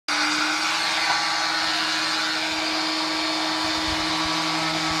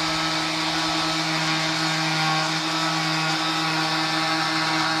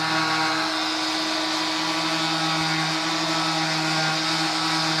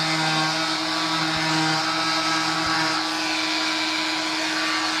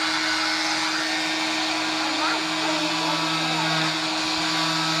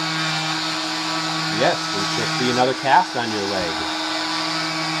Yes, there should be another cast on your leg.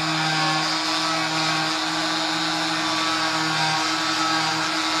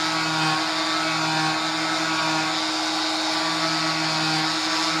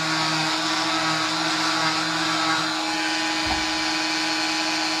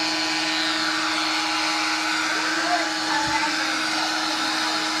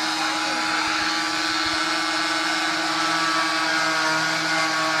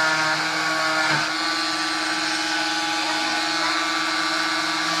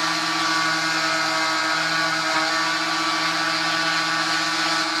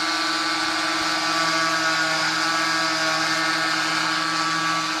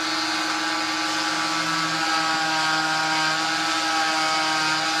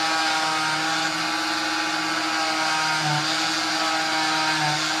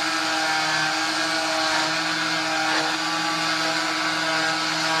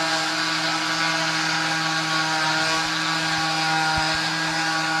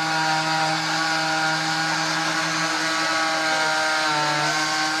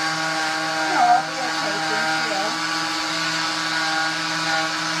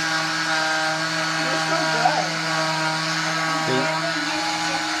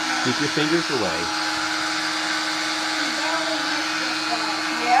 Keep your fingers away.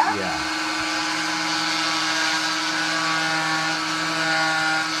 Yeah? Yeah.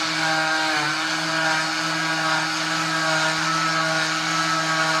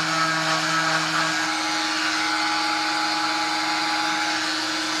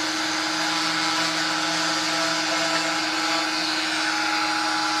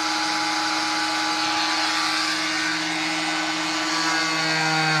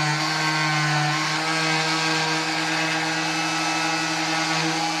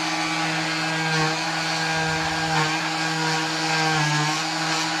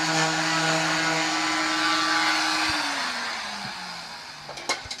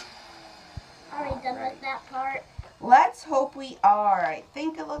 Are we done with that part? Let's hope we are. I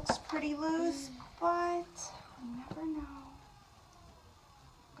think it looks pretty loose, but you never know.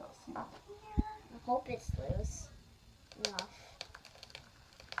 Goes in here. I hope it's loose enough.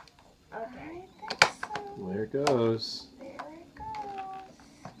 Okay. I think so. There it goes. There it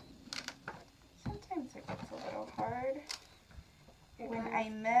goes. Sometimes it gets a little hard when I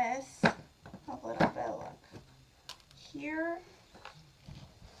miss a little bit. Look. Here,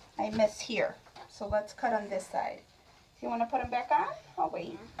 I miss here. So let's cut on this side. Do you want to put them back on? I'll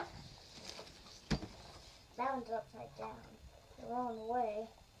wait. That one's upside down. The wrong way.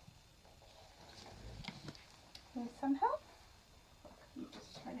 Need some help? Look, you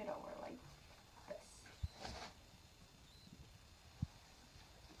just turn it over like this.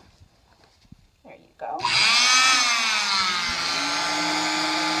 There you go.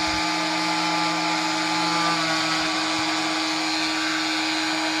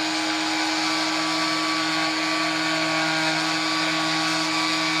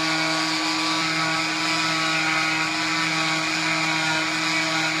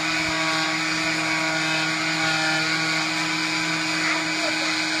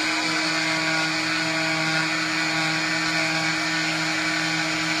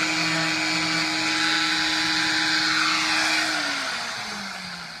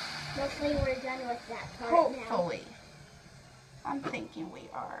 Hopefully we're done with that part now. Hopefully. I'm thinking we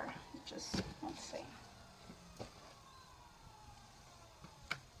are. Just, let's see.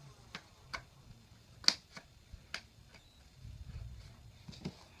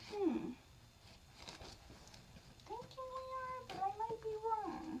 Thinking we are, but I might be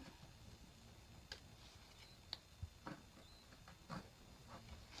wrong.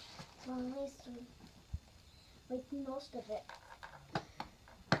 Well, at least we most of it.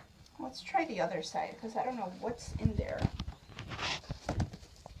 Let's try the other side because I don't know what's in there. Looks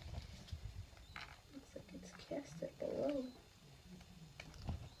like it's casted below.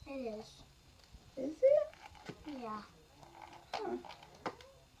 It is. Is it? Yeah. Huh.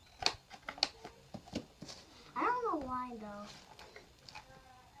 I don't know why though.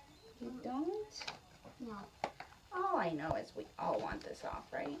 You don't? No. All I know is we all want this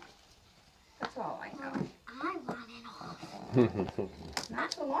off, right? That's all I know. I want it off.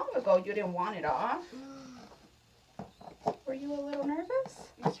 Not so long ago you didn't want it off. Were you a little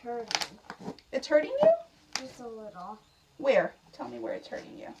nervous? It's hurting. It's hurting you? Just a little. Where? Tell me where it's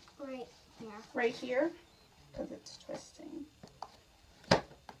hurting you. Right here. Right here? Because it's twisting.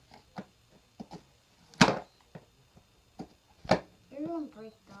 You're gonna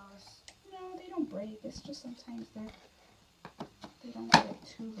break those. No, they don't break. It's just sometimes they don't get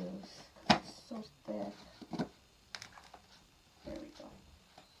too loose. It's so thick. There we go.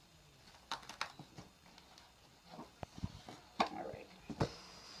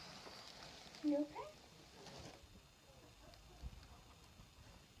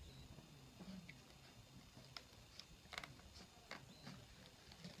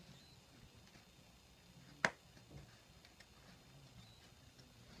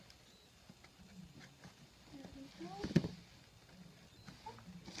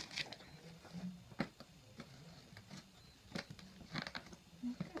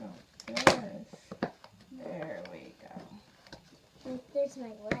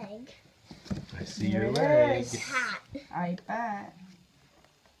 my leg. I see There your it leg. is. Hat. I bet.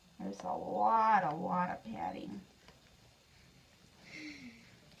 There's a lot of padding.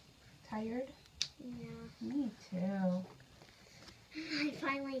 Tired? Yeah. Me too. I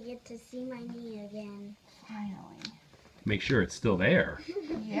finally get to see my knee again. Finally. Make sure it's still there.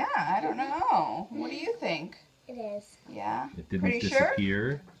 Yeah, I don't know. What do you think? It is. Yeah? It didn't Pretty sure?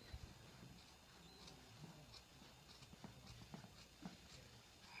 disappear.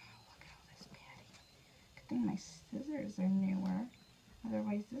 Look at all this padding. Good thing my scissors are newer.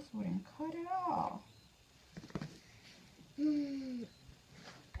 Otherwise this wouldn't cut at all. Hmm. Look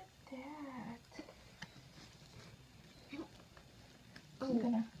at that.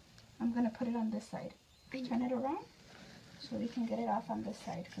 Oh, I'm gonna put it on this side. I Turn it around so we can get it off on this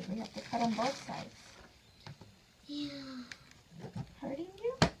side because we have to cut on both sides. yeah. Hurting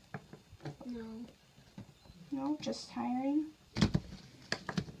you? No. No, just tiring.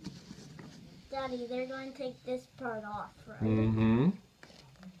 Daddy, they're going to take this part off, right? Mm-hmm.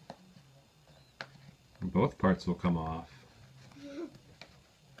 Both parts will come off.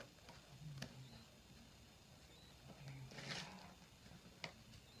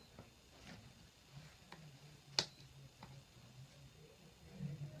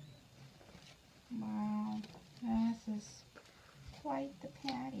 Wow, this is quite the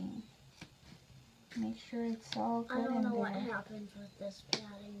padding. Make sure it's all I good don't in know what there. happens with this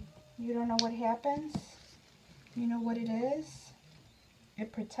padding. You don't know what happens? You know what it is?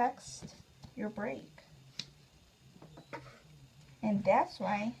 It protects your brake. And that's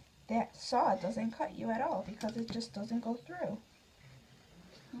why that saw doesn't cut you at all, because it just doesn't go through.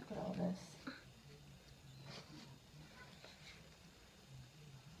 Look at all this.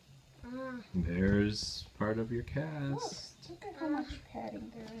 Ah, There's part of your cast. Look at how much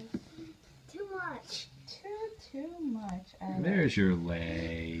padding there is. too much. Too much. Alex. There's your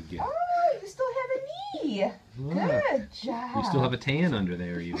leg. Oh, you still have a knee. Look, Good job. you still have a tan under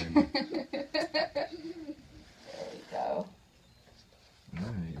there even. There you go.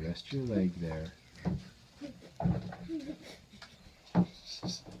 Alright, rest your leg there.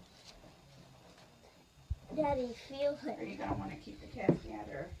 Daddy, feel Are it. you gonna want to keep the cast yet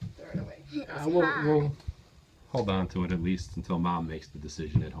or throw it away? It's We'll hot. hold on to it at least until Mom makes the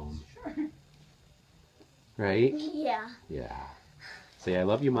decision at home. Sure. Right? Yeah. Yeah. Say, I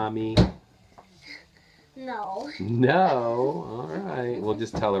love you, Mommy. No. No. Alright. We'll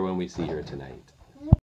just tell her when we see her tonight.